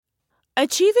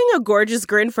Achieving a gorgeous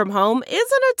grin from home isn't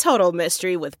a total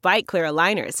mystery with Bite Clear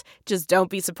aligners. Just don't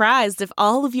be surprised if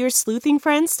all of your sleuthing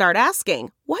friends start asking,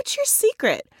 "What's your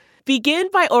secret?" Begin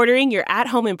by ordering your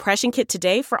at-home impression kit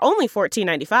today for only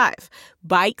 $14.95.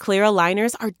 Bite Clear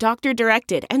aligners are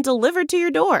doctor-directed and delivered to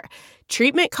your door.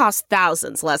 Treatment costs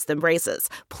thousands less than braces.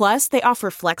 Plus, they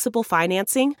offer flexible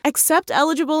financing, accept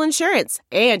eligible insurance,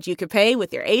 and you can pay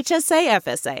with your HSA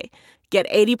FSA. Get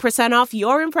 80% off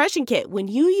your impression kit when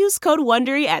you use code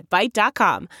WONDERY at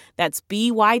Byte.com. That's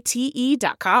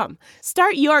BYTE.com.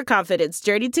 Start your confidence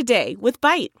journey today with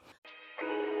Byte.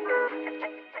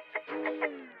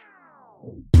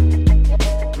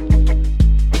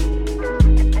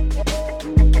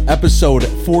 Episode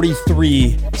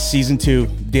 43, Season 2,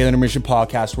 Daily Intermission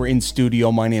Podcast. We're in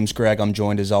studio. My name's Greg. I'm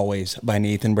joined, as always, by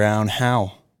Nathan Brown.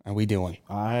 How are we doing?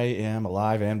 I am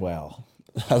alive and well.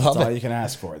 I love That's it. all you can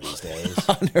ask for these days.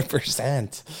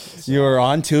 100%. You're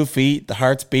on 2 feet. The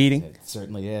heart's beating. It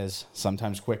certainly is.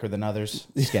 Sometimes quicker than others.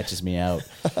 Sketches me out.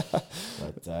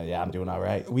 But yeah, I'm doing all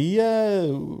right.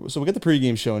 So we got the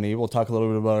pregame show, Nate. We'll talk a little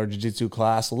bit about our jiu-jitsu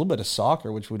class, a little bit of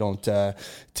soccer, which we don't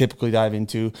typically dive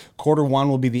into. Quarter 1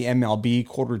 will be the MLB.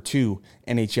 Quarter 2,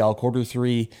 NHL. Quarter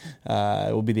 3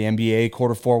 will be the NBA.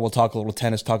 Quarter 4, we'll talk a little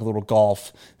tennis, talk a little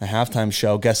golf. The halftime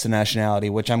show, guess the nationality,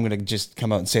 which I'm going to just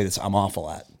come out and say this, I'm awful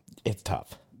at. It's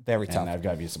tough. Very tough. And I've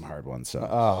got to be some hard ones. So.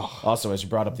 Also, as you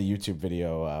brought up the YouTube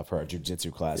video for our jiu-jitsu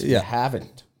class, if you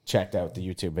haven't checked out the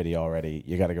YouTube video already,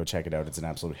 you got to go check it out. It's an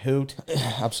absolute hoot.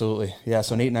 Absolutely. Yeah,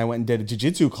 so Nate and I went and did a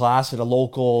jiu-jitsu class at a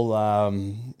local,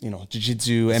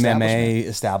 jiu-jitsu MMA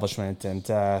establishment. And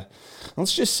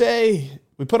let's just say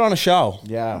we put on a show.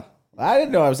 Yeah. I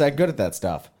didn't know I was that good at that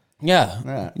stuff.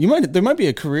 Yeah. There might be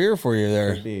a career for you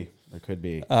there. There could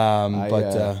be.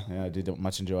 I did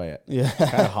much enjoy it. Yeah.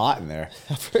 Kind of hot in there.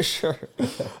 For sure.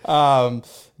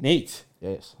 Nate.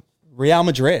 Yes. Real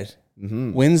Madrid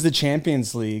wins the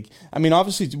Champions League. I mean,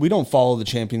 obviously, we don't follow the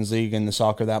Champions League and the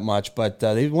soccer that much, but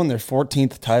they've won their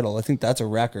 14th title. I think that's a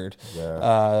record.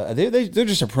 Yeah. They're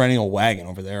just a perennial wagon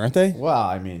over there, aren't they? Well,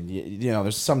 I mean, you know,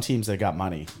 there's some teams that got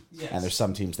money, and there's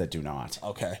some teams that do not.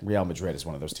 Okay. Real Madrid is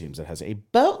one of those teams that has a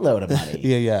boatload of money.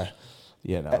 Yeah.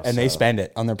 You know, and they spend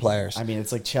it on their players. I mean,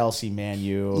 it's like Chelsea, Man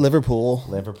U, Liverpool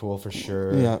for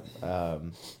sure. Yeah.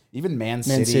 Even Man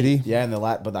City. Yeah,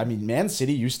 but I mean, Man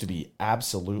City used to be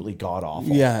absolutely god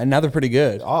awful. Yeah, and now they're pretty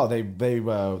good. Oh, they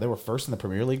were first in the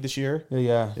Premier League this year.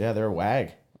 Yeah. Yeah, they're a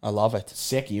wag. I love it.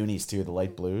 Sick unis too, the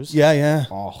light blues. Yeah.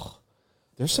 Oh.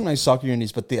 There's some nice soccer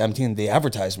unis, but the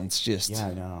advertisements just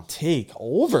take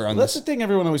over on That's this. the thing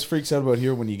everyone always freaks out about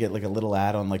here when you get like a little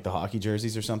ad on like the hockey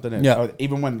jerseys or something. And, yeah. Or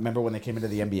even remember when they came into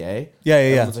the NBA? Yeah.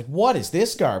 Everyone's like, what is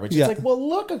this garbage? Yeah. It's like, well,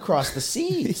 look across the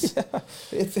seas.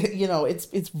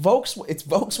 It's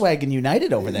Volkswagen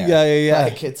United over there. Yeah.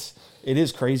 Like It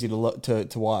is crazy to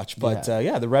watch, but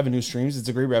the revenue streams, it's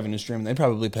a great revenue stream. They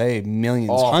probably pay millions,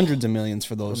 hundreds of millions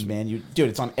for those. Man, dude,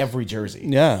 it's on every jersey.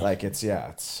 Yeah. Like it's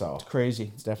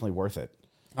crazy. It's definitely worth it.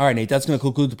 All right, Nate, that's going to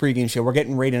conclude the pregame show. We're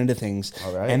getting right into things.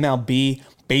 All right. MLB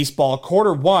Baseball,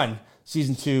 Quarter 1,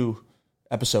 Season 2,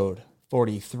 Episode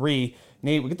 43.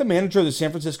 Nate, we get the manager of the San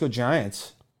Francisco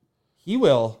Giants. He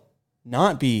will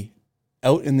not be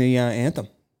out in the anthem.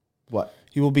 What?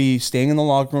 He will be staying in the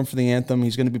locker room for the anthem.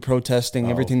 He's going to be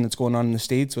protesting everything that's going on in the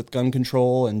States with gun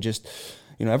control and just,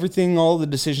 everything, all the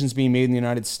decisions being made in the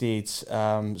United States.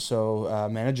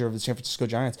 Manager of the San Francisco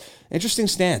Giants. Interesting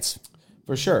stance.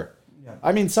 For sure. Yeah.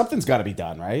 I mean, something's got to be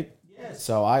done, right? Yes.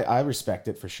 So I respect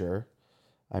it for sure.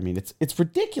 I mean, it's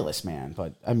ridiculous, man.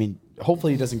 But, I mean,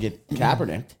 hopefully he doesn't get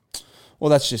Kaepernick. Well,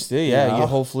 that's just it. Yeah, Yeah.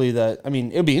 hopefully that. I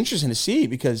mean, it'll be interesting to see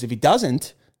because if he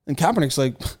doesn't, then Kaepernick's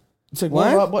like... It's like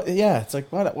what? Yeah, it's like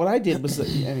what I did was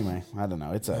anyway. I don't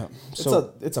know. It's a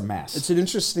mess. It's an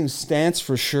interesting stance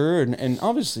for sure, and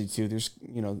obviously too. There's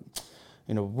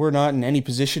we're not in any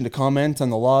position to comment on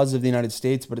the laws of the United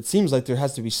States, but it seems like there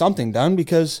has to be something done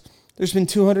because there's been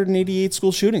 288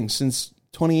 school shootings since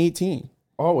 2018.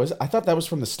 Oh, I thought that was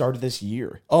from the start of this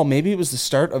year. Oh, maybe it was the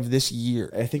start of this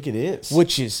year. I think it is.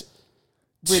 Which is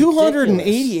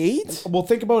 288. Well,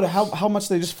 think about how much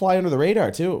they just fly under the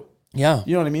radar too. Yeah.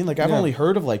 You know what I mean? Like, I've only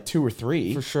heard of like 2 or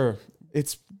 3. For sure.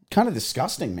 It's kind of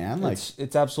disgusting, man. Like,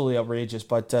 it's absolutely outrageous.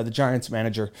 But the Giants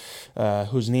manager,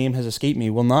 whose name has escaped me,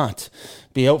 will not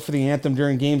be out for the anthem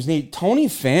during games. Nate, Tony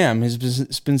Pham has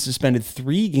been suspended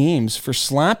 3 games for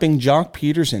slapping Jock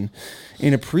Peterson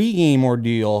in a pregame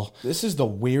ordeal. This is the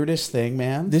weirdest thing,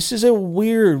 man. This is a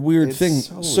weird thing.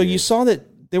 So you saw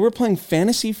that they were playing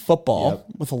fantasy football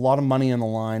with a lot of money on the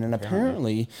line, and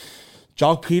apparently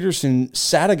Jock Peterson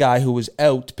sat a guy who was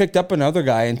out, picked up another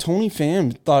guy, and Tony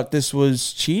Pham thought this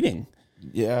was cheating.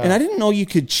 Yeah. And I didn't know you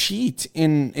could cheat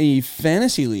in a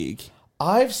fantasy league.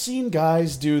 I've seen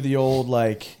guys do the old,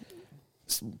 like,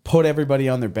 put everybody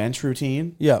on their bench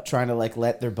routine. Yeah. Trying to, like,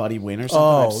 let their buddy win or something.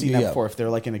 Oh, I've seen yeah. that before if they're,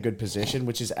 like, in a good position,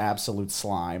 which is absolute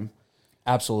slime.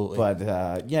 Absolutely.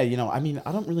 But, yeah, you know, I mean,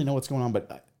 I don't really know what's going on,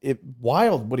 but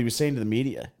wild what he was saying to the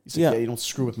media. He's like, yeah, you don't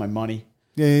screw with my money.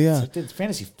 Yeah. It's, like, it's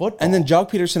fantasy football. And then Jock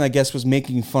Peterson, I guess, was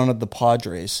making fun of the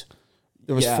Padres.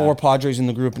 There was 4 Padres in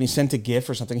the group, and he sent a GIF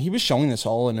or something. He was showing this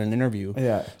all in an interview.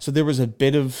 Yeah. So there was a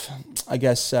bit of, I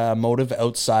guess, motive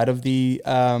outside of the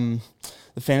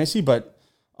fantasy, but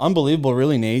unbelievable,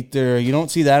 really, Nate. You don't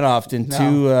see that often.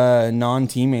 No. 2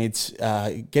 non-teammates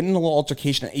getting a little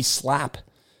altercation, a slap.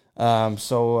 I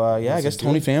guess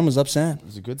Tony Pham was upset. It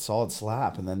was a good, solid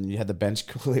slap, and then you had the bench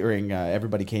clearing.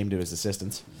 Everybody came to his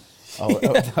assistance. Out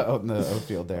in the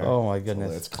outfield there. Oh my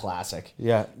goodness, so it's classic.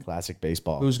 Yeah, classic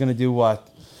baseball. Who's going to do what?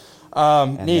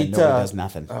 And Nate does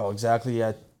nothing. Oh, exactly.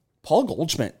 Yeah, Paul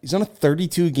Goldschmidt. He's on a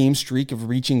 32-game streak of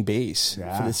reaching base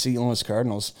for the St. Louis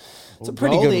Cardinals. It's a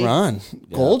pretty good run.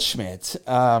 Yeah. Goldschmidt.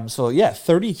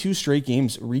 32 straight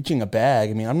games reaching a bag.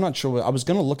 I mean, I'm not sure. I was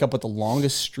going to look up what the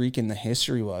longest streak in the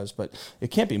history was, but it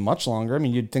can't be much longer. I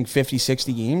mean, you'd think 50,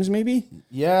 60 games maybe?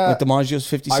 Yeah. Like DiMaggio's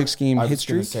 56-game hit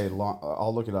streak? I was going to say,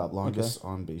 I'll look it up. Longest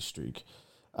on-base streak.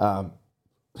 That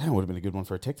would have been a good one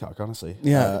for a TikTok, honestly.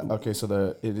 Yeah. Okay,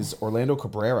 so it is Orlando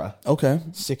Cabrera. Okay.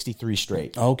 63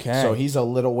 straight. Okay. So he's a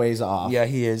little ways off. Yeah,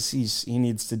 he is. He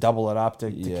needs to double it up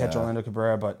to catch Orlando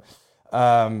Cabrera, but...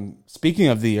 speaking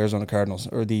of the Arizona Cardinals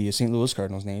or the St. Louis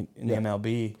Cardinals, Nate, in the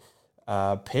MLB,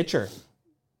 pitcher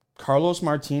Carlos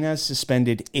Martinez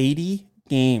suspended 80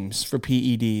 games for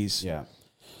PEDs. Yeah,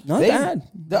 not bad.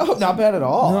 No, not bad at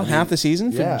all. No, half the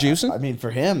season for juicing. I mean,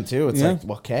 for him too. It's like,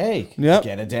 okay,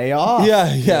 get a day off.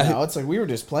 Yeah. You know, it's like we were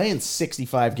just playing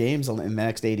 65 games in the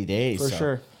next 80 days. For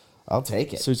sure. I'll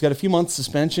take it. So he's got a few months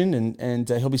suspension, and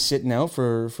he'll be sitting out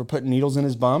for putting needles in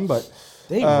his bum, but.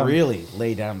 They really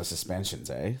lay down the suspensions,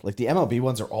 eh? Like the MLB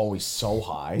ones are always so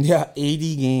high. Yeah,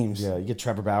 80 games. Yeah, you get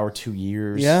Trevor Bauer 2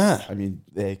 years. Yeah, I mean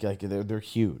they're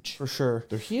huge for sure.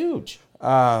 They're huge.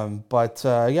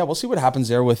 We'll see what happens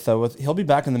there with he'll be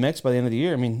back in the mix by the end of the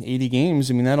year. I mean, 80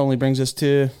 games. I mean, that only brings us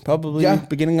to probably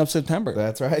beginning of September.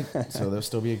 That's right. So there'll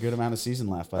still be a good amount of season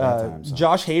left by that time. So.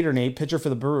 Josh Hader, Nate, pitcher for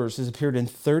the Brewers, has appeared in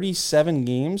 37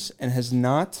 games and has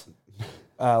not.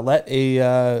 Let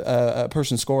a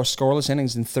person score scoreless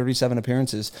innings in 37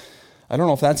 appearances. I don't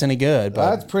know if that's any good,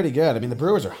 but that's pretty good. I mean, the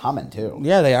Brewers are humming too.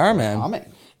 Yeah, they are, man.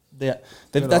 Humming.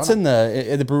 That's in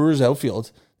the Brewers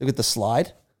outfield. Look at the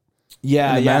slide.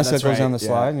 Yeah, the mask that goes right. down the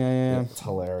slide. Yeah. It's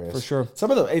hilarious for sure. Some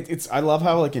of the I love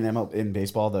how like in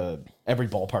baseball every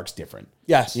ballpark's different.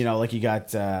 Yes, you know, like you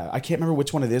got I can't remember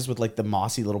which one it is with like the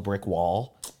mossy little brick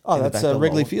wall. Oh, that's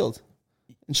Wrigley Field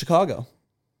in Chicago.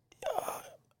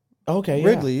 Okay,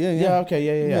 Wrigley, yeah.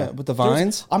 Okay, yeah. With the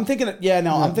vines? I'm thinking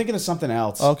I'm thinking of something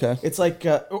else. Okay. It's like,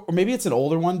 or maybe it's an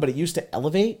older one, but it used to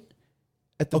elevate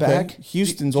at the back.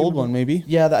 Houston's old one, maybe.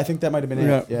 Yeah, I think that might have been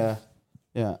it.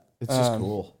 Yeah. It's just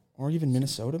cool. Or even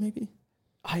Minnesota, maybe?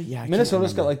 I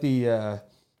Minnesota's got like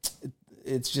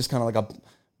it's just kind of like a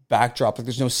backdrop. Like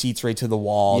there's no seats right to the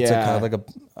wall. It's kind of like a big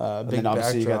and then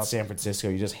obviously backdrop. You got San Francisco.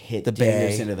 You just hit the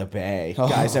bay into the bay.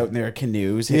 Guys out in their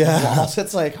canoes hitting walls.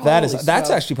 It's like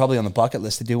that's actually probably on the bucket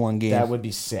list to do one game. That would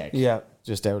be sick. Yeah,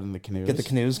 just out in the canoes. Get the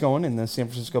canoes going in the San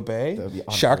Francisco Bay.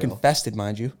 Shark infested,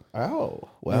 mind you. Oh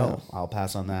well, I'll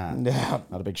pass on that. Yeah,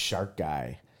 not a big shark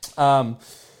guy.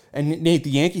 And Nate,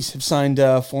 the Yankees have signed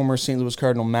former St. Louis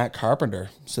Cardinal Matt Carpenter,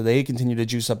 so they continue to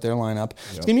juice up their lineup.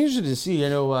 Yep. It's gonna be interesting to see. I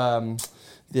know.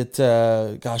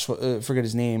 Forget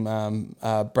his name.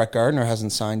 Brett Gardner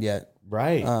hasn't signed yet.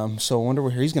 Right. So I wonder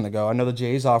where he's going to go. I know the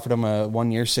Jays offered him a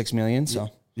 1 year, $6 million. So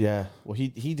yeah. Well,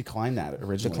 he declined that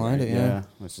originally. Declined it. Yeah.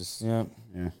 Which is yeah.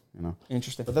 You know,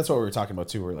 interesting. But that's what we were talking about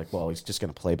too. We're like, well, he's just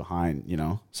going to play behind. You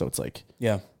know, so it's like,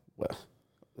 well,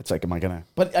 it's like, am I gonna?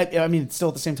 But I mean, still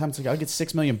at the same time, it's like I'll get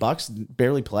 $6 million,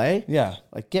 barely play. Yeah,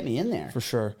 like get me in there for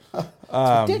sure.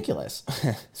 It's ridiculous.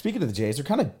 Speaking of the Jays, they're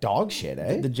kind of dog shit,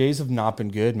 eh? The Jays have not been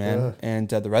good, man, and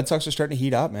the Red Sox are starting to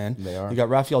heat up, man. They are. You got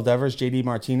Rafael Devers, JD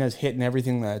Martinez hitting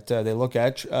everything that they look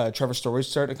at. Trevor Story's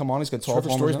starting to come on. He's got 12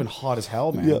 Trevor Story's been hot as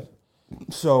hell, man. Yeah.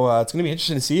 So it's gonna be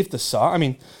interesting to see if the Sox. I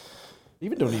mean.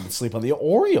 Don't even sleep on the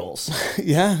Orioles.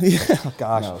 Yeah. Oh,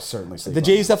 gosh. No, certainly sleep the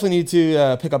Jays definitely need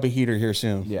to pick up a heater here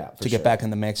soon. Yeah, to get back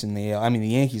in the mix. And the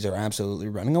Yankees are absolutely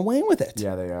running away with it.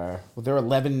 Yeah, they are. Well,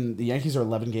 the Yankees are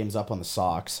 11 games up on the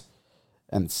Sox,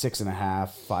 and 6.5,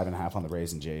 5.5 on the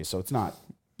Rays and Jays. So it's not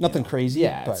Nothing crazy.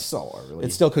 Yeah, but it's so early.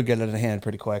 It still could get out of hand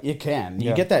pretty quick. You can.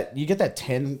 You get that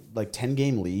 10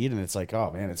 game lead, and it's like,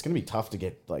 oh man, it's gonna be tough to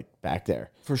get like back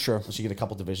there For sure. once you get a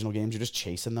couple divisional games. You're just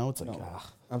chasing though. It's like,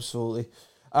 Absolutely.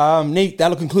 Nate,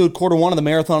 that'll conclude quarter one of the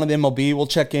marathon of the MLB. We'll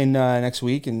check in next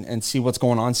week and see what's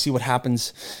going on, see what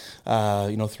happens,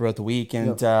 throughout the week.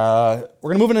 And we're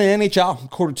going to move into the NHL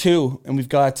quarter two. And we've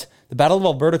got the Battle of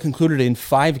Alberta concluded in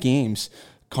 5 games.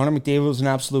 Connor McDavid was an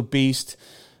absolute beast.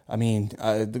 I mean,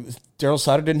 Daryl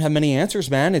Sutter didn't have many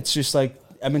answers, man. It's just like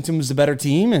Edmonton was the better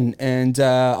team. And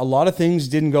a lot of things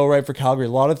didn't go right for Calgary. A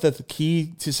lot of the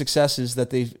key to successes that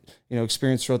they've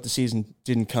experienced throughout the season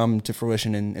didn't come to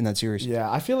fruition in that series. Yeah,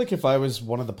 I feel like if I was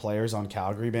one of the players on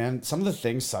Calgary, man, some of the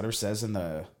things Sutter says in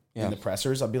the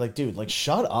pressers, I'd be like, dude, like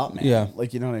shut up, man. Yeah.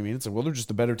 Like, you know what I mean? It's like, well, they're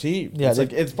just a better team. Yeah.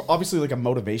 It's obviously like a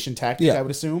motivation tactic, I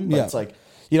would assume. But it's like,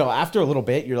 after a little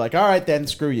bit, you're like, all right, then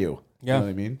screw you. Yeah. You know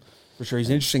what I mean? For sure. He's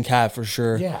an interesting cat, for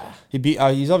sure. Yeah.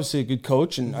 He's obviously a good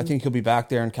coach, and I think he'll be back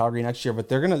there in Calgary next year. But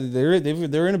they're in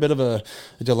a bit of a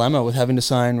dilemma with having to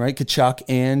sign, right, Tkachuk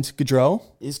and Gaudreau.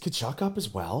 Is Tkachuk up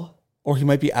as well? Or he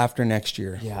might be after next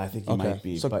year. Yeah, I think he might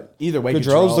be. So but either way,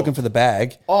 Gaudreau's looking for the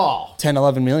bag. Oh. 10,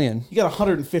 11 million. You got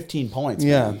 115 points,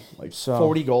 man. Like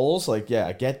 40 goals. Like,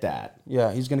 I get that.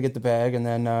 Yeah, he's going to get the bag. And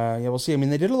then, we'll see. I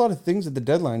mean, they did a lot of things at the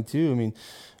deadline, too. I mean,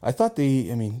 I thought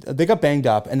they got banged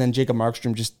up, and then Jacob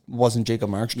Markstrom just wasn't Jacob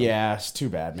Markstrom. Yeah, it's too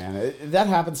bad, man. That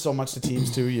happens so much to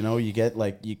teams too. You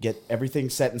get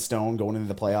everything set in stone going into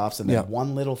the playoffs, and then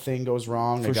one little thing goes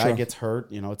wrong. A guy gets hurt.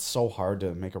 It's so hard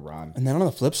to make a run. And then on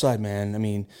the flip side, man, I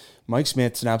mean, Mike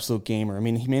Smith's an absolute gamer. I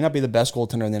mean, he may not be the best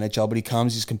goaltender in the NHL, but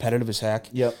he's competitive as heck.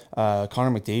 Yep.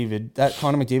 Connor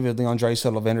McDavid, Leon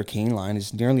Draisaitl, Evander Kane line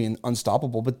is nearly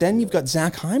unstoppable. But then you've got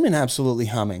Zach Hyman absolutely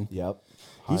humming. Yep.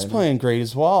 He's playing great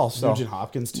as well. So Nugent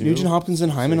Hopkins too. Nugent Hopkins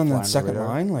and Hyman on that second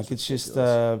line. Like, it's just,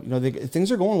 things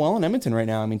are going well in Edmonton right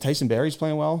now. I mean, Tyson Barrie's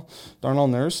playing well. Darnell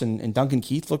Nurse and Duncan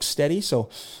Keith looks steady. So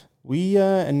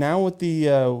and now with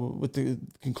the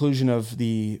conclusion of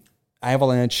the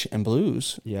Avalanche and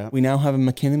Blues, we now have a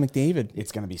McKinnon McDavid.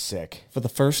 It's going to be sick. For the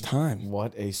first time.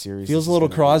 What a series. Feels a little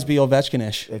Crosby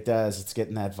Ovechkin-ish. It does. It's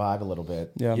getting that vibe a little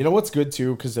bit. Yeah. You know what's good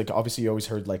too? Because like obviously you always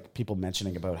heard like people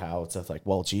mentioning about how it's like,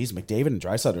 well, geez, McDavid and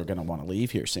Draisaitl are going to want to leave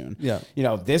here soon. Yeah.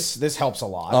 This helps a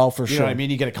lot. Oh, for sure. You know what I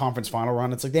mean? You get a conference final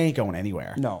run. It's like they ain't going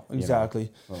anywhere. No,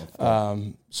 exactly.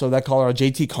 So that Colorado,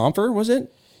 JT Compher, was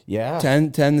it? Yeah.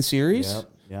 10 the series?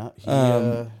 Yeah.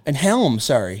 And Helm,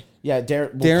 sorry. Yeah,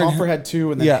 Darren Comfort had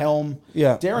 2, and then Helm.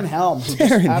 Yeah. Darren Helm,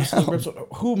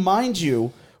 who, mind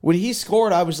you, when he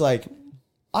scored, I was like,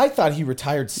 I thought he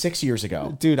retired 6 years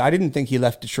ago. Dude, I didn't think he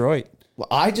left Detroit. Well,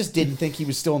 I just didn't think he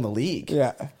was still in the league.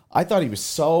 Yeah. I thought he was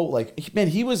so, like, man,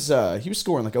 he was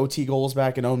scoring, like, OT goals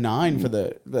back in 09 for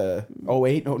the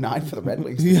 08, 09 for the Red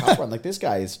Wings. Like, this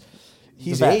guy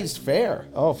he's aged fair.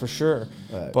 Oh, for sure.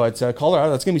 But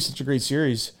Colorado, that's going to be such a great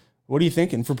series. What are you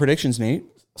thinking for predictions, Nate?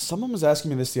 Someone was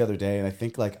asking me this the other day, and I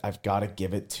think like I've got to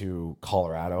give it to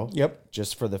Colorado. Yep.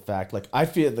 Just for the fact, like I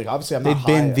feel like obviously they've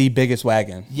been the biggest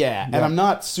wagon. Yeah, and I'm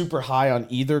not super high on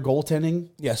either goaltending.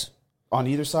 Yes. On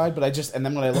either side, but and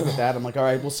then when I look at that, I'm like, all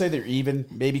right, we'll say they're even.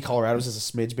 Maybe Colorado's is a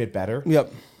smidge bit better.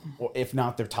 Yep. Or if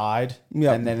not, they're tied.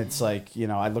 Yep. And then it's like,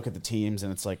 I look at the teams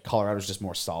and it's like Colorado's just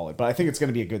more solid. But I think it's going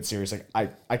to be a good series. Like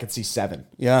I could see 7.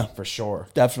 Yeah. For sure.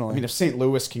 Definitely. I mean, if St.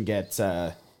 Louis can get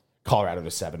Colorado to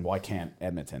 7, why can't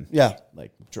Edmonton? Yeah.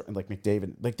 Like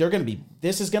McDavid. Like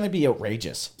this is going to be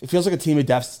outrageous. It feels like a team of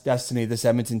destiny, this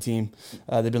Edmonton team.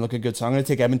 They've been looking good. So I'm going to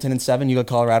take Edmonton in 7. You got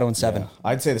Colorado in 7. Yeah.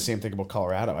 I'd say the same thing about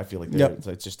Colorado. I feel like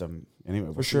it's just anyway,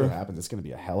 we'll see what happens. It's going to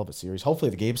be a hell of a series. Hopefully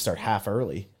the games start half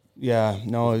early. Yeah,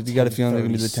 no, you got a feeling they're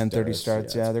going to be the 10:30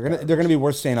 starts. Yeah, they're gonna be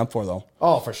worth staying up for though.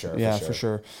 Oh, for sure. Yeah, for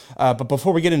sure. But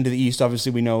before we get into the East,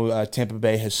 obviously we know Tampa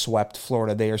Bay has swept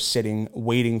Florida. They are sitting,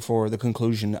 waiting for the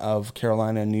conclusion of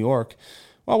Carolina and New York.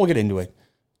 Well, we'll get into it.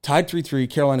 Tied 3-3.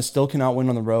 Carolina still cannot win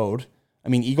on the road. I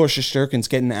mean, Igor Shesterkin's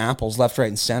getting apples left, right,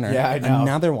 and center. Yeah, I know.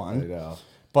 Another one. I know.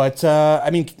 But,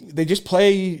 they just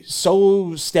play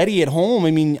so steady at home.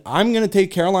 I mean, I'm going to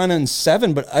take Carolina in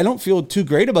 7, but I don't feel too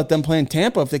great about them playing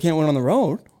Tampa if they can't win on the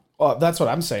road. Well, that's what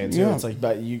I'm saying, too. Yeah. It's like,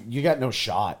 but you got no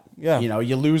shot. Yeah.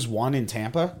 You lose 1 in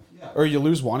Tampa, or you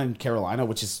lose 1 in Carolina,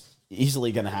 which is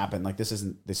easily going to happen. Like, this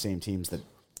isn't the same teams that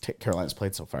Carolina's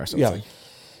played so far. So it's like,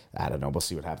 I don't know. We'll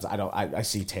see what happens. I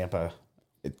see Tampa.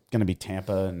 It's going to be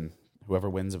Tampa and whoever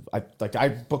wins. I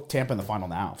booked Tampa in the final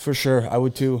now. For sure. I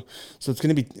would too. So it's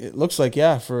going to be, it looks like,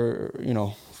 for,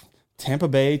 Tampa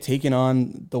Bay taking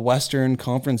on the Western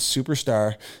Conference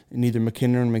superstar in either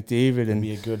McKinnon and McDavid. And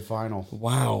be a good final.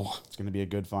 Wow. It's going to be a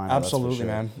good final. Absolutely, sure.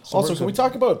 Man. So also, can we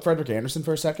talk about Frederik Andersen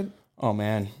for a second? Oh,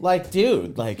 man. Like,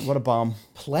 dude, like, what a bum.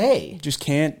 Play. Just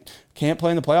can't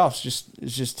play in the playoffs.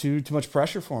 It's just too much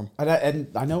pressure for him.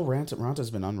 And I know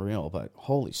Ranta's been unreal, but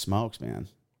holy smokes, man.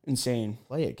 Insane.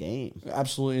 Play a game.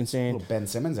 Absolutely insane. A little Ben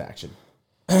Simmons action.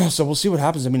 So we'll see what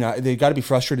happens. I mean, they got to be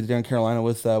frustrated there in Carolina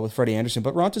with Freddie Andersen,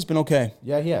 but Ranta's been okay.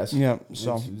 Yeah, he has. Yeah,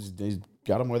 so he's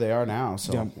got them where they are now.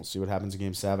 So we'll see what happens in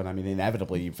Game 7. I mean,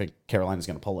 inevitably, you think Carolina's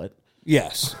going to pull it.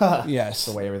 Yes, yes.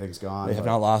 The way everything's gone. They have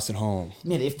not lost at home.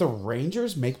 Man, if the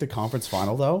Rangers make the conference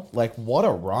final, though, like, what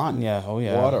a run. Yeah, oh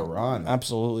yeah. What a run.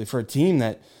 Absolutely. For a team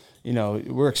that,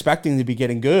 we're expecting to be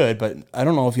getting good, but I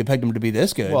don't know if you pegged them to be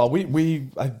this good. Well,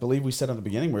 I believe we said at the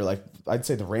beginning, we're like, I'd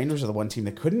say the Rangers are the one team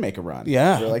that couldn't make a run.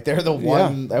 Yeah. They're the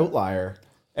one outlier.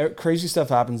 Crazy stuff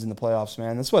happens in the playoffs,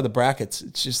 man. That's why the brackets,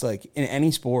 it's just like in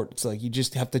any sport, it's like you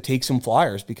just have to take some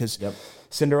flyers because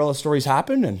Cinderella stories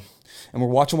happen and we're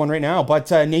watching one right now. But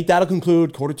Nate, that'll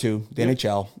conclude quarter 2, the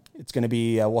NHL. It's going to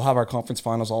be, we'll have our conference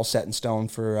finals all set in stone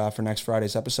for next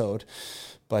Friday's episode.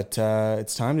 But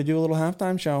it's time to do a little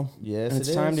halftime show. Yes, and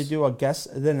it's time to do a Guess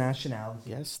the Nationality.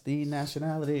 Guess the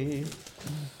nationality.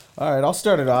 All right, I'll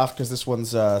start it off because this one's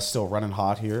still running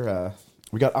hot here.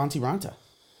 We got Antti Ranta.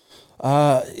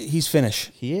 He's Finnish.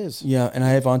 He is. Yeah, and I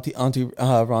have Antti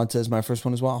Ranta as my first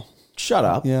one as well. Shut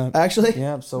up. Yeah. Actually?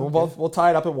 Yeah, so we'll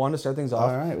tie it up at 1 to start things off.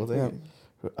 All right, we'll take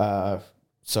it.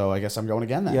 So I guess I'm going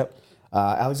again then. Yep.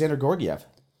 Alexander Georgiev.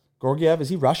 Georgiev, is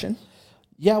he Russian?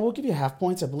 Yeah, we'll give you half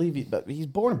points. I believe but he's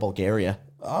born in Bulgaria.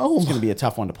 Oh, it's going to be a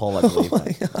tough one to pull, I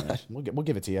believe. Yeah, we'll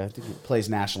give it to you. I think he plays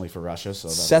nationally for Russia. So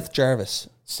Seth Jarvis.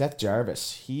 Seth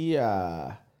Jarvis. He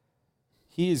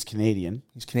is Canadian.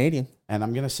 He's Canadian. And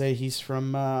I'm going to say he's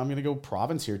from, I'm going to go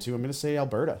province here too. I'm going to say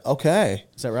Alberta. Okay.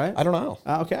 Is that right? I don't know.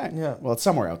 Okay. Yeah. Well, it's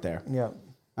somewhere out there. Yeah.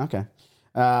 Okay.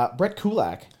 Brett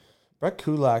Kulak. Brett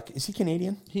Kulak. Is he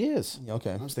Canadian? He is.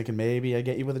 Okay. I was thinking maybe I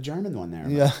get you with a German one there.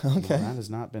 Yeah. Okay. That has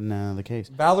not been the case.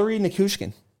 Valery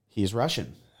Nikushkin. He's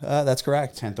Russian. That's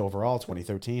correct. 10th overall,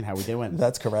 2013. How we doing?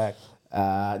 That's correct.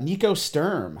 Nico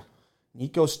Sturm.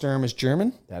 Nico Sturm is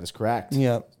German? That is correct.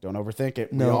 Yeah. Don't overthink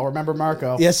it. No. We all remember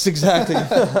Marco. Yes, exactly.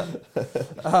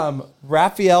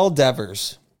 Raphael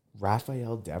Devers.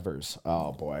 Raphael Devers.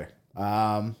 Oh, boy.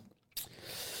 I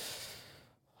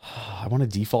want to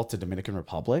default to Dominican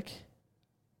Republic.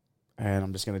 And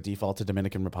I'm just going to default to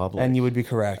Dominican Republic. And you would be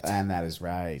correct. And that is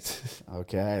right.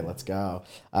 Okay, let's go.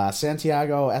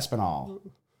 Santiago Espinal.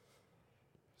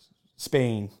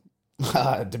 Spain.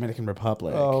 Dominican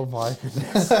Republic. Oh, my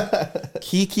goodness.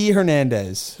 Kiki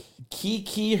Hernandez.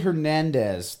 Kiki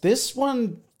Hernandez. This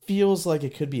one feels like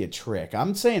it could be a trick.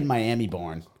 I'm saying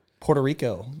Miami-born. Puerto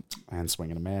Rico. And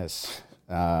swing and a miss.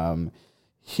 Hyunjin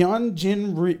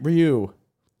Ryu.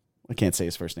 I can't say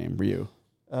his first name. Ryu.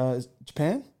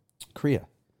 Japan? Korea.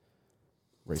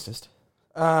 Racist.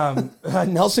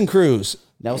 Nelson Cruz.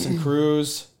 Nelson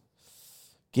Cruz.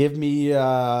 Give me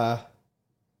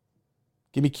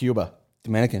Cuba.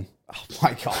 Dominican. Oh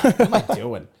my God. What am I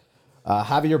doing?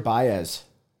 Javier Baez.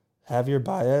 Javier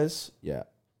Baez. Yeah.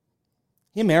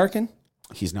 He American?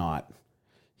 He's not.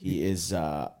 He is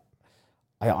I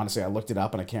looked it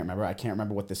up and I can't remember. I can't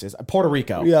remember what this is. Puerto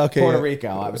Rico. Yeah, okay. Puerto Rico.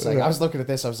 I was looking at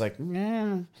this. I was like,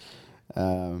 nah.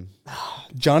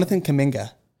 Jonathan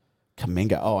Kuminga.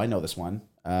 Kuminga. Oh, I know this one.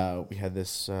 We had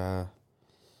this. I've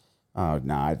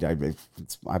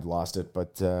lost it.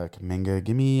 But Kuminga.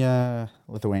 Give me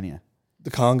Lithuania. The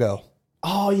Congo.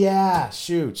 Oh yeah.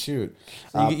 Shoot. You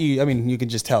can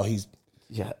just tell he's.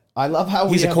 Yeah. I love how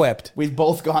he's equipped. We've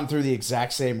both gone through the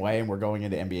exact same way, and we're going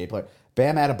into NBA player.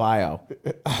 Bam Adebayo.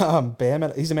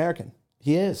 He's American.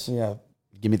 He is. Yeah.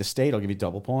 Give me the state. I'll give you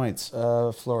double points.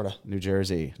 Florida. New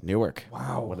Jersey. Newark.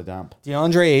 Wow. What a dump.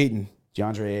 DeAndre Ayton.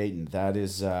 That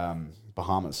is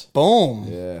Bahamas. Boom.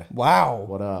 Yeah. Wow.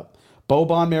 What up?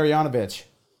 Boban Marjanovic.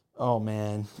 Oh,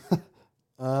 man.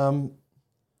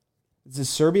 Is this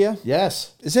Serbia?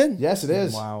 Yes. Is it? Yes, it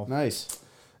is. Wow. Nice.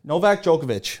 Novak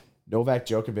Djokovic.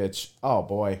 Oh,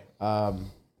 boy.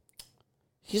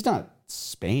 He's not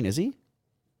Spain, is he?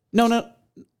 No.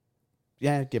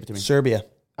 Yeah, give it to me. Serbia.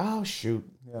 Oh, shoot.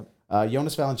 Yeah.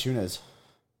 Jonas Valanciunas.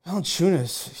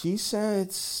 He said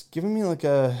it's giving me like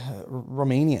a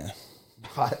Romania.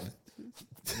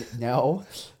 No.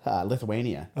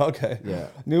 Lithuania. Okay. Yeah.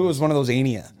 Knew it was one of those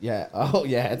Ania. Yeah. Oh,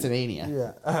 yeah, it's an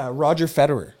Ania. Yeah. Roger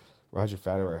Federer.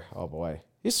 Oh, boy.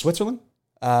 He's Switzerland?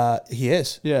 He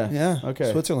is. Yeah. Yeah.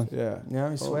 Okay. Switzerland. Yeah. Yeah,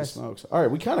 he's Holy Swiss. smokes. All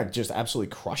right, we kind of just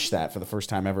absolutely crushed that for the first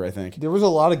time ever, I think. There was a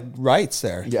lot of rights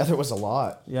there. Yeah, there was a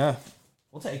lot. Yeah.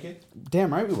 We'll take it.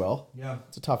 Damn right we will. Yeah.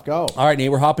 It's a tough go. All right, Nate,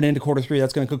 we're hopping into quarter 3.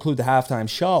 That's going to conclude the halftime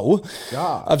show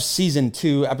of season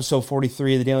 2, episode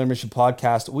 43 of the Daily Intermission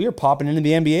podcast. We are popping into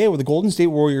the NBA where the Golden State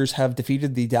Warriors have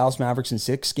defeated the Dallas Mavericks in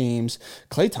 6 games.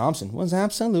 Klay Thompson was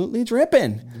absolutely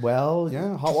dripping. Well,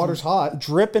 yeah, hot water's hot.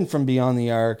 Dripping from beyond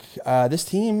the arc. This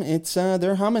team,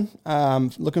 they're humming.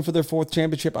 Looking for their 4th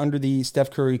championship under the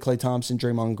Steph Curry, Klay Thompson,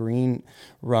 Draymond Green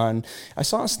run. I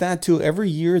saw a stat, too. Every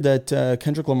year that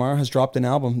Kendrick Lamar has dropped an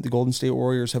album, the Golden State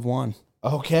Warriors have won.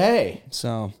 Okay.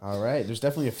 So. All right. There's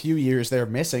definitely a few years there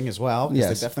missing as well. Because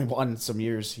Yes. they definitely won some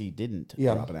years he didn't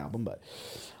drop an album. But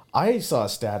I saw a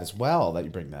stat as well that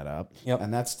you bring that up. Yep.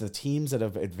 And that's the teams that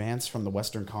have advanced from the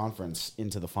Western Conference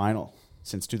into the final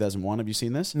since 2001. Have you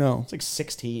seen this? No. It's like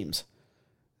 6 teams.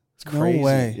 It's crazy. No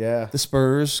way. Yeah. The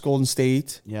Spurs, Golden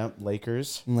State. Yep.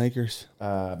 Lakers. And Lakers.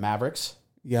 Mavericks.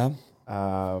 Yeah.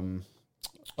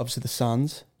 Obviously the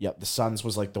Suns. Yep, the Suns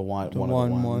was like one of the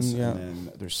ones, and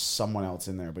then there's someone else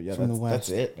in there. But yeah, that's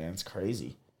it, man. It's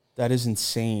crazy. That is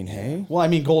insane, hey? Well, I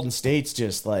mean, Golden State's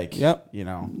just like, Yep.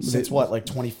 Since like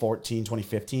 2014,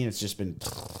 2015, it's just been...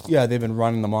 Yeah, they've been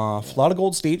running them off. A lot of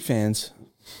Golden State fans.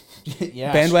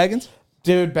 Yeah. Bandwagons?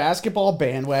 Dude, basketball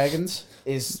bandwagons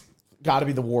is got to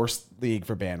be the worst league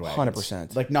for bandwagons.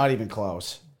 100%. Like, not even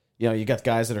close. You got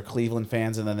guys that are Cleveland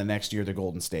fans, and then the next year they're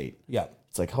Golden State. Yeah.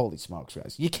 It's like, holy smokes,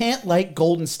 guys. You can't like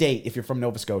Golden State if you're from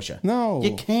Nova Scotia. No.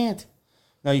 You can't.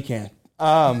 No, you can't.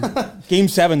 Game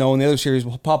 7, though, in the other series,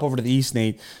 we'll pop over to the East,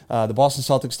 Nate. The Boston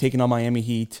Celtics taking on Miami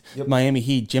Heat. Yep. Miami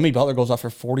Heat. Jimmy Butler goes off for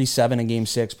 47 in Game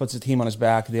 6, puts the team on his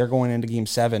back. They're going into Game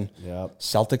 7. Yep.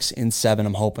 Celtics in 7,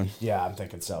 I'm hoping. Yeah, I'm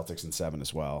thinking Celtics in 7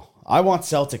 as well. I want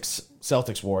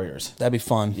Celtics Warriors. That'd be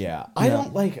fun. Yeah. I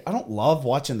don't love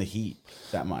watching the Heat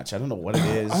that much. I don't know what it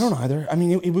is. I don't know either. I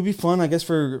mean, it would be fun, I guess,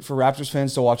 for Raptors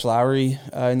fans to watch Lowry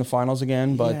in the finals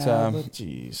again. But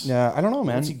jeez. Yeah, I don't know,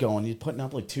 man. What's he going? He's putting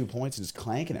up like 2 points and just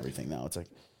clanking everything now. It's like,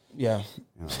 yeah.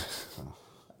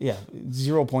 Yeah,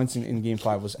 0 points in Game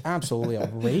 5 was absolutely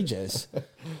outrageous.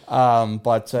 But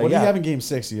what do you have in Game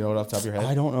 6? Do you know it off the top of your head?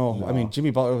 I don't know. No. I mean, Jimmy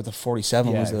Butler with the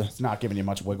 47 was the... It's not giving you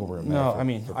much wiggle room. No,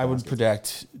 I would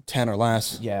predict 10 or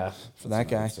less. Yeah, for that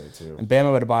guy. And Bam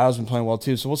Adebayo's been playing well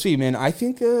too. So we'll see, man. I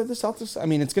think the Celtics. I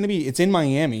mean, it's in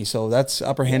Miami, so that's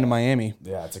upper hand to Miami.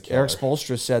 Yeah, it's a killer. Eric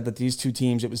Spoelstra said that these two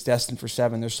teams, it was destined for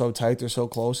 7. They're so tight, they're so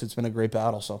close. It's been a great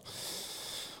battle. So.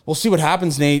 We'll see what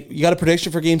happens, Nate. You got a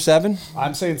prediction for Game 7?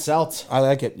 I'm saying Celts. I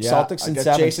like it. Yeah, Celtics in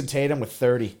 7. Jason Tatum with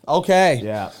 30. Okay.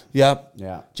 Yeah. Yep.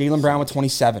 Yeah. Jaylen Brown with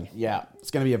 27. Yeah. It's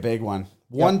going to be a big one.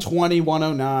 120,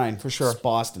 109. For sure. It's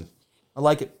Boston. I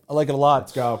like it. I like it a lot.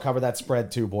 Let's go. Cover that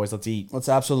spread too, boys. Let's eat. Let's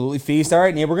absolutely feast. All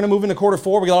right, Nate, we're going to move into quarter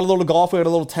 4. We got a little golf. We got a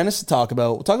little tennis to talk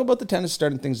about. We'll talk about the tennis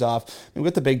starting things off. We've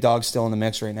got the big dogs still in the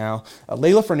mix right now.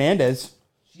 Leylah Fernandez.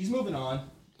 She's moving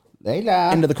on.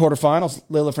 Leylah. Into the quarterfinals.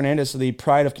 Leylah Fernandez, the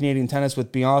pride of Canadian tennis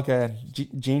with Bianca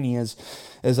Genie,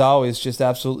 as always, just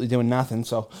absolutely doing nothing.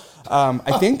 So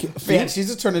I think... Man, she's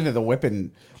just turned into the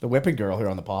whipping girl here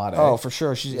on the pod. Oh, for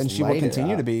sure. She will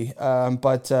continue to be.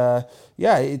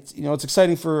 Yeah, it's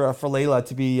exciting for Leylah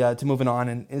to be to moving on.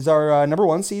 And is our number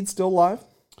 1 seed still alive?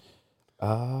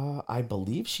 I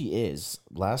believe she is.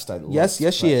 Last I looked. Yes,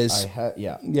 she is.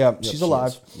 Yeah, she's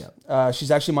alive. She's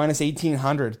actually minus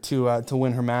 1,800 to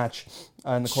win her match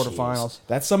in the quarterfinals.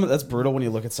 That's brutal when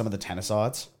you look at some of the tennis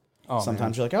odds. Oh,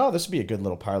 sometimes you're like, oh, this would be a good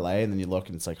little parlay, and then you look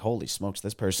and it's like, holy smokes,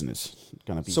 this person is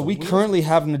gonna be. So we currently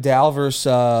have Nadal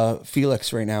versus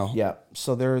Felix right now. Yeah.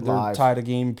 So they're tied a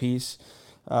game apiece.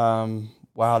 Wow,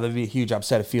 that'd be a huge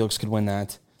upset if Felix could win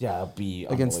that. Yeah, it'd be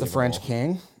against the French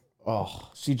king. Oh,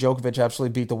 see, Djokovic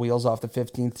absolutely beat the wheels off the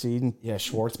 15th seed. Yeah,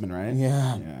 Schwartzman, right?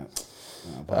 Yeah.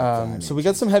 So we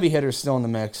got some heavy hitters still in the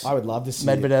mix. I would love to see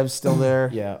Medvedev's still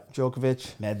there. Yeah.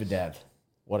 Djokovic. Medvedev.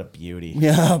 What a beauty.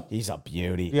 Yeah. He's a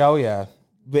beauty. Yeah, oh yeah.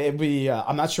 It'd be,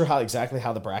 I'm not sure exactly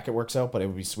how the bracket works out, but it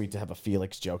would be sweet to have a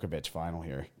Felix Djokovic final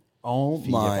here. Oh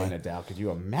my! Nadal. Could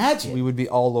you imagine? We would be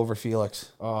all over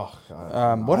Felix. Oh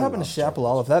god! What happened to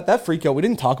Shapovalov? That freak out? We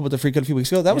didn't talk about the freak out a few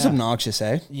weeks ago. That was obnoxious,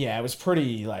 eh? Yeah, it was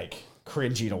pretty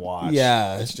cringy to watch.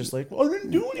 Yeah, it's just like, I didn't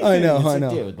do anything. I know,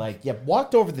 dude. You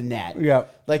walked over the net. Yeah,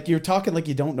 you're talking like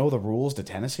you don't know the rules to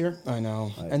tennis here. I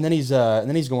know. And then he's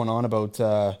going on about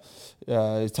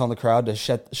he's telling the crowd to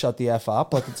shut the F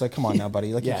up. Like it's like, come on now,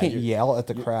 buddy. Like you can't yell at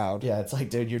the crowd. Yeah, it's like,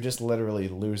 dude, you're just literally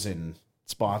losing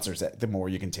sponsors the more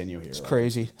you continue here. It's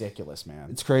crazy. Ridiculous,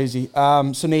 man. It's crazy.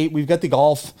 So Nate, we've got the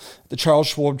golf, the Charles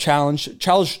Schwab Challenge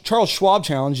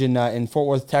in Fort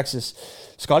Worth, Texas.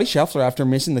 Scotty Scheffler, after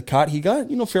missing the cut, he got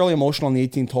fairly emotional on the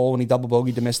 18th hole when he double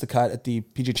bogeyed to miss the cut at the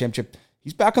PGA Championship.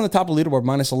 He's back on the top of the leaderboard,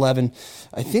 minus 11.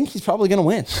 I think he's probably going to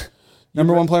win.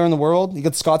 Number one player in the world. You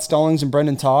got Scott Stallings and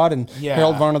Brendan Todd and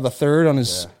Harold Varner III on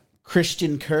his...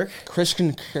 Christian Kirk.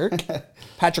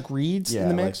 Patrick Reed's in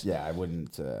the mix. I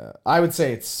wouldn't... I would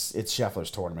say it's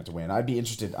Scheffler's tournament to win. I'd be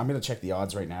interested. I'm going to check the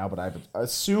odds right now, but I would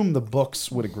assume the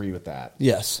books would agree with that.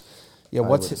 Yes. Yeah,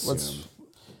 what's...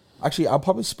 Actually, I'll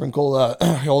probably sprinkle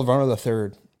Harold Varner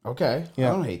III. Okay. Yeah.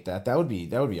 I don't hate that. That would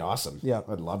be awesome. Yeah.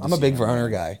 I'd love to I'm a big Varner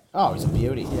guy. Oh, he's a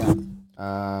beauty. Yeah.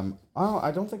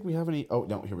 I don't think we have any... Oh,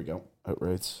 no, here we go.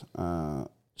 Outrights.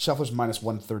 Scheffler's minus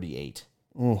 138.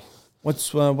 Ooh.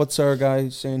 What's our guy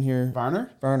saying here?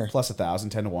 Varner? Plus 1,000,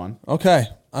 10 to 1. Okay.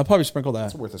 I'll probably sprinkle that.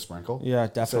 That's worth a sprinkle. Yeah,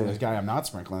 definitely. So the guy I'm not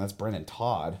sprinkling, that's Brendan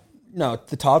Todd. No,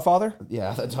 the Todd father?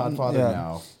 Yeah, the Todd father,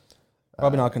 no.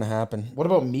 Probably not going to happen. What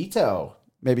about Mito?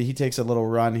 Maybe he takes a little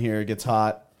run here, gets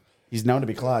hot. He's known to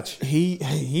be clutch. He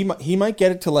might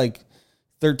get it to like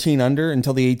 13 under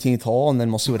until the 18th hole, and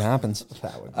then we'll see what happens.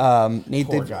 That would Nate,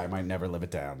 poor guy might never live it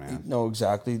down, man. No,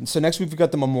 exactly. So next week we've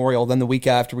got the Memorial. Then the week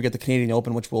after we get the Canadian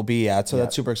Open, which we'll be at. So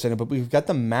that's super exciting. But we've got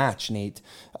the match, Nate,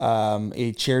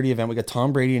 a charity event. We got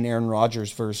Tom Brady and Aaron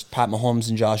Rodgers versus Pat Mahomes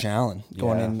and Josh Allen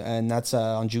going in, and that's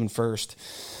on June 1st.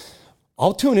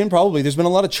 I'll tune in probably. There's been a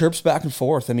lot of chirps back and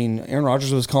forth. I mean, Aaron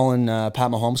Rodgers was calling Pat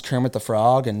Mahomes Kermit the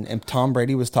Frog, and Tom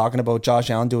Brady was talking about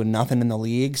Josh Allen doing nothing in the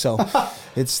league. So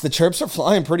the chirps are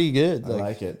flying pretty good. I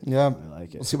like it. Yeah. I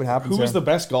like it. We'll see what happens. Who is the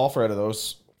best golfer out of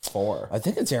those four? I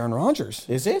think it's Aaron Rodgers.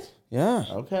 Is it? Yeah.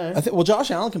 Okay. Josh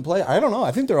Allen can play. I don't know.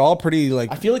 I think they're all pretty like.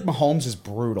 I feel like Mahomes is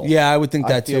brutal. Yeah, I would think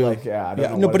that too. Like, I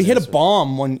don't know. No, but he hit a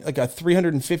bomb like a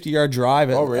 350-yard drive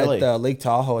at Lake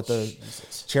Tahoe at the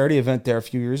charity event there a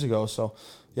few years ago. So.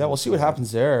 Yeah, we'll see what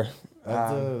happens there.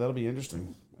 That'll be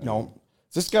interesting. No.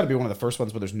 This got to be one of the first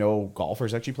ones where there's no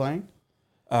golfers actually playing?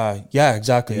 Yeah,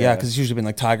 exactly. Yeah, because it's usually been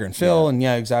like Tiger and Phil, and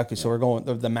exactly. So we're going.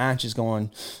 The match is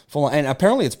going full, and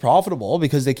apparently it's profitable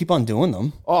because they keep on doing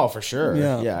them. Oh, for sure.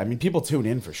 Yeah. I mean, people tune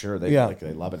in for sure. They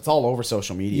love it. It's all over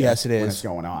social media. Yes, it is. When it's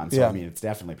going on. So I mean, it's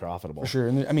definitely profitable for sure.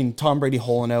 And I mean, Tom Brady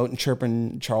holing out and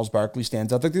chirping Charles Barkley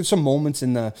stands out. Like there's some moments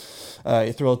in the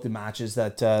throughout the matches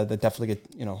that definitely get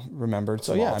remembered.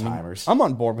 So I'm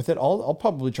on board with it. I'll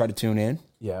probably try to tune in.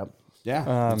 Yeah.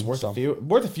 Yeah, it's worth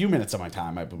a few minutes of my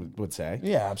time, I would say.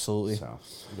 Yeah, absolutely. So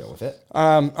we'll go with it.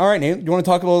 All right, Nate. You want to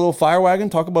talk about a little fire wagon?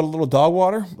 Talk about a little dog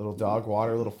water? Little dog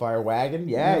water, little fire wagon.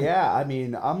 Yeah. I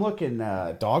mean, I'm looking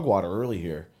dog water early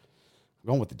here. I'm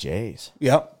going with the Jays.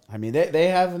 Yep. I mean, they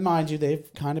have, mind you,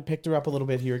 they've kind of picked her up a little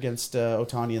bit here against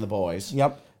Ohtani and the boys.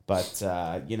 Yep. But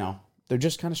they're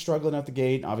just kind of struggling out the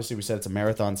gate. Obviously, we said it's a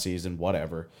marathon season.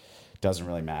 Whatever, doesn't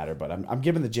really matter. But I'm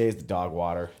giving the Jays the dog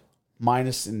water.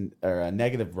 Minus or a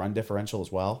negative run differential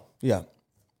as well. Yeah.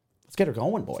 Let's get her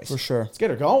going, boys. For sure. Let's get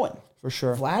her going. For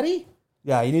sure. Vladdy?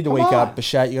 Yeah, you need to wake up.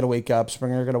 Bichette, you got to wake up.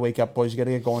 Springer, got to wake up, boys. You got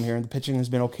to get going here. And the pitching has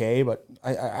been okay, but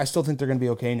I still think they're going to be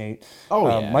okay, Nate.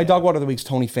 My dog water of the week's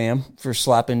Tony Pham for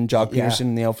slapping Jock Peterson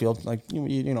in the outfield. Like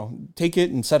you take it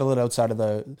and settle it outside of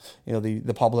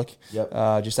the public.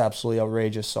 Yep. Just absolutely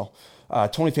outrageous. So.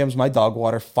 Tony Pham's my dog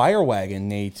water. Fire wagon,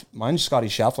 Nate. Mine's Scotty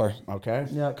Scheffler. Okay.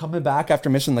 Yeah, coming back after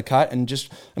missing the cut and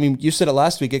you said it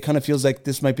last week. It kind of feels like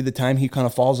this might be the time he kind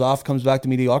of falls off, comes back to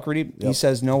mediocrity. Yep. He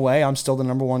says, "No way, I'm still the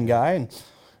number one guy," and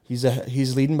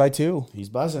he's leading by 2. He's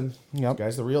buzzing. Yep. This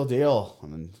guy's the real deal. I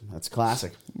mean, that's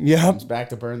classic. Yeah. Comes back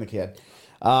to burn the kid.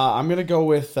 I'm gonna go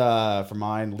with for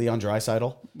mine Leon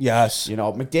Draisaitl. Yes,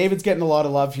 McDavid's getting a lot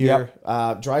of love here.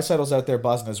 Yep. Draisaitl's out there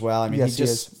buzzing as well. I mean, yes, he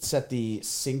just set the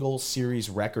single series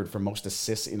record for most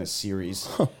assists in a series.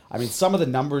 I mean, some of the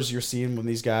numbers you're seeing from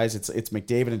these guys, it's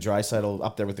McDavid and Draisaitl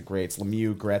up there with the greats,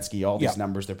 Lemieux, Gretzky, all these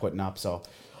numbers they're putting up. So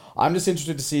I'm just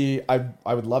interested to see.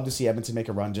 I would love to see Edmonton make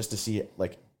a run just to see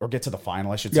or get to the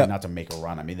final. I should say, not to make a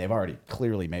run. I mean, they've already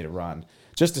clearly made a run.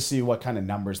 Just to see what kind of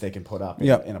numbers they can put up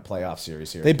in a playoff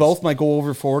series here. They both might go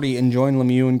over 40 and join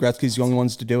Lemieux and Gretzky's the only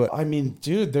ones to do it. I mean,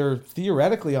 dude, they're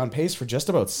theoretically on pace for just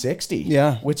about 60.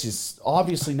 Yeah. Which is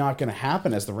obviously not going to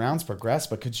happen as the rounds progress,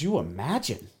 but could you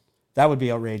imagine? That would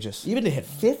be outrageous. Even to hit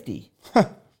 50. I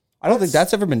don't think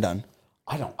that's ever been done.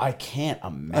 I can't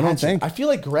imagine. I don't think. I feel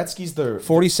like Gretzky's the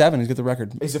 47. He's got the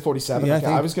record. Is it 47? Yeah, okay,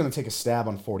 I was going to take a stab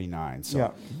on 49. So,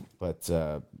 yeah. But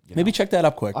maybe check that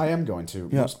up quick. I am going to.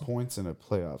 Most points in a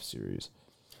playoff series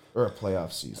or a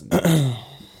playoff season.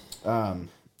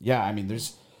 I mean,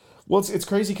 it's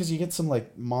crazy because you get some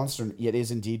monster. It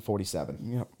is indeed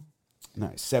 47. Yep.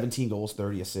 Nice. 17 goals,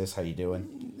 30 assists. How you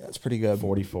doing? That's pretty good.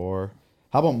 44.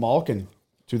 How about Malkin?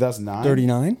 2009?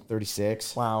 39?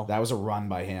 36. Wow. That was a run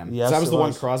by him. Yes, that was the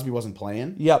one Crosby wasn't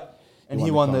playing? Yep. And he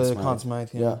won the Conn Smythe.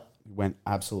 Yeah. He went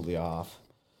absolutely off.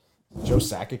 Joe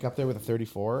Sakic up there with a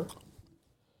 34.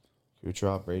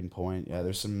 Kucherov, Braden Point. Yeah,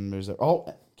 there's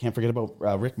Can't forget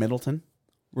about Rick Middleton.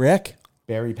 Rick.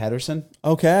 Barry Pedersen.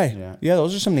 Okay. Yeah,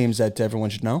 those are some names that everyone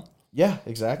should know. Yeah,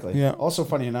 exactly. Yeah. Also,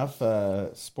 funny enough,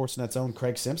 Sportsnet's own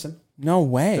Craig Simpson. No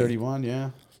way. 31, yeah.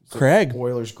 Craig.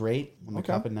 Oilers great. Won the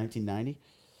Cup in 1990.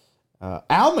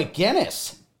 Al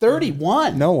McGinnis,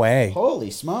 31. No way.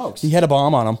 Holy smokes. He had a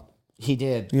bomb on him. He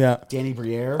did. Yeah. Danny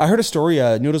Briere. I heard a story,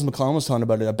 Noodles McClellan was talking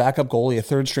about it. A backup goalie, a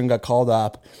third string got called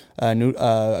up. I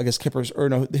guess Kippers, or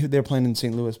no, they were playing in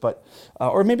St. Louis, but,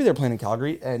 or maybe they were playing in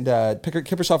Calgary, and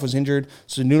Kippersoff was injured,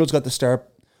 so Noodles got the start,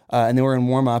 and they were in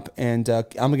warm up, and Al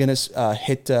McGinnis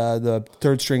hit the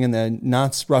third string, and the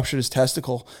nuts ruptured his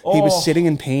testicle. Oh. He was sitting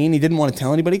in pain. He didn't want to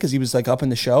tell anybody because he was like up in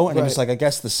the show, and it was like, I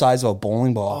guess, the size of a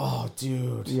bowling ball. Oh,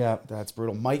 dude. Yeah. That's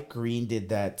brutal. Mike Green did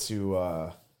that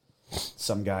to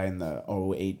some guy in the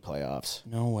 2008 playoffs.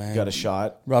 No way. Got a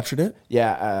shot. Ruptured it?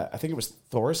 Yeah, I think it was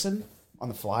Thorson on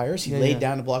the Flyers. He laid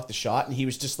down to block the shot, and he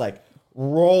was just like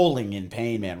rolling in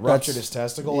pain, man. Ruptured his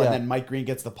testicle, and then Mike Green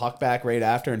gets the puck back right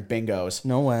after, and bingos.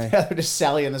 No way. Yeah, they're just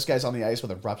sallying this guy's on the ice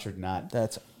with a ruptured nut.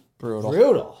 That's brutal.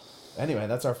 Brutal. Anyway,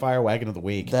 that's our fire wagon of the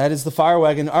week. That is the fire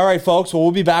wagon. All right, folks. Well,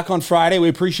 we'll be back on Friday. We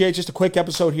appreciate just a quick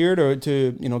episode here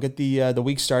to get the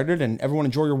week started, and everyone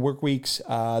enjoy your work weeks.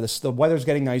 The weather's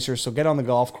getting nicer, so get on the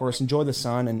golf course, enjoy the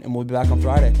sun, and we'll be back on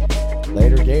Friday.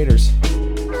 Later, Gators.